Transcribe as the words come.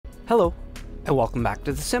Hello, and welcome back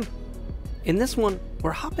to the Sim. In this one,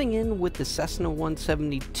 we're hopping in with the Cessna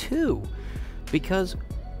 172 because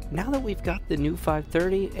now that we've got the new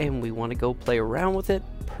 530 and we want to go play around with it,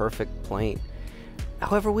 perfect plane.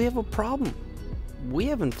 However, we have a problem. We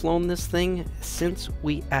haven't flown this thing since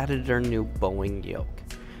we added our new Boeing yoke.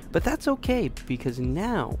 But that's okay, because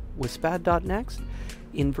now with SPAD.neXt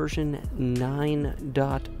in version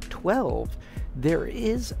 9.12, there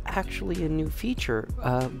is actually a new feature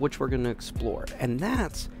which we're going to explore, and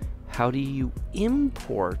that's how do you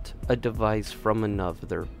import a device from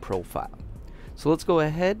another profile. So let's go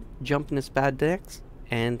ahead, jump into SPAD.neXt,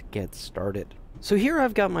 and get started. So here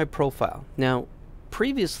I've got my profile. Now,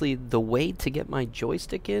 previously, the way to get my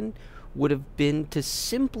joystick in would have been to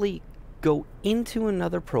simply go into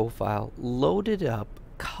another profile, load it up,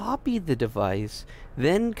 copy the device,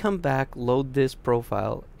 then come back, load this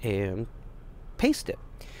profile, and paste it.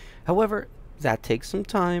 However, that takes some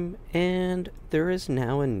time, and there is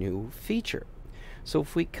now a new feature. So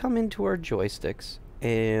if we come into our joysticks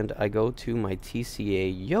and I go to my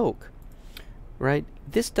TCA yoke, right,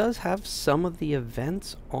 this does have some of the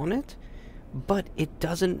events on it, but it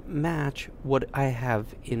doesn't match what I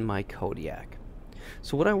have in my Kodiak.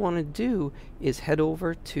 So what I want to do is head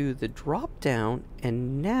over to the drop down,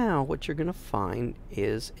 and now what you're going to find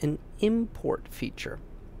is an import feature.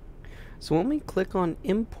 So when we click on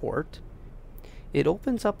import, it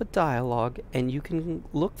opens up a dialog, and you can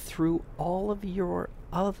look through all of your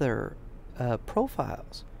other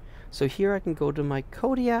profiles. So here I can go to my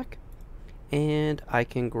Kodiak, and I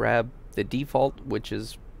can grab the default, which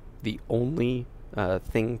is the only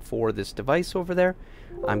thing for this device over there.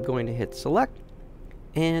 I'm going to hit select,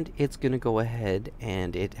 and it's going to go ahead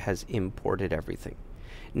and it has imported everything.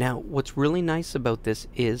 Now, what's really nice about this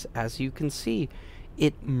is, as you can see,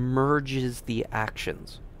 it merges the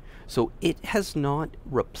actions. So it has not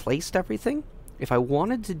replaced everything. If I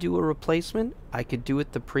wanted to do a replacement, I could do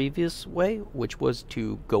it the previous way, which was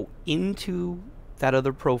to go into that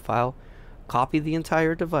other profile, copy the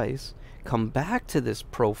entire device, come back to this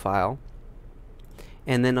profile,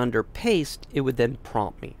 and then under paste, it would then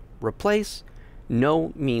prompt me. Replace,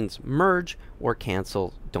 no means merge, or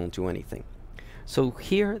cancel, don't do anything. So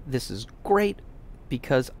here, this is great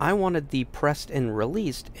because I wanted the pressed and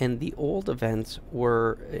released, and the old events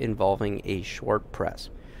were involving a short press.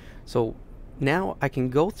 So now I can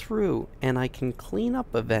go through and I can clean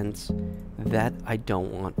up events that I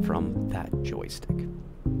don't want from that joystick.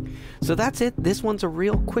 So that's it. This one's a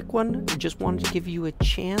real quick one. I just wanted to give you a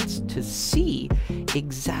chance to see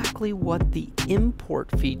exactly what the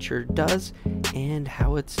import feature does and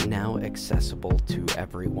how it's now accessible to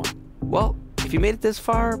everyone. Well, if you made it this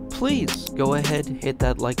far, please go ahead, hit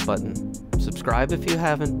that like button, subscribe if you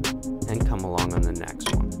haven't, and come along on the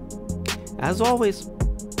next one. As always,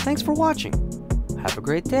 thanks for watching. Have a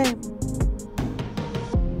great day.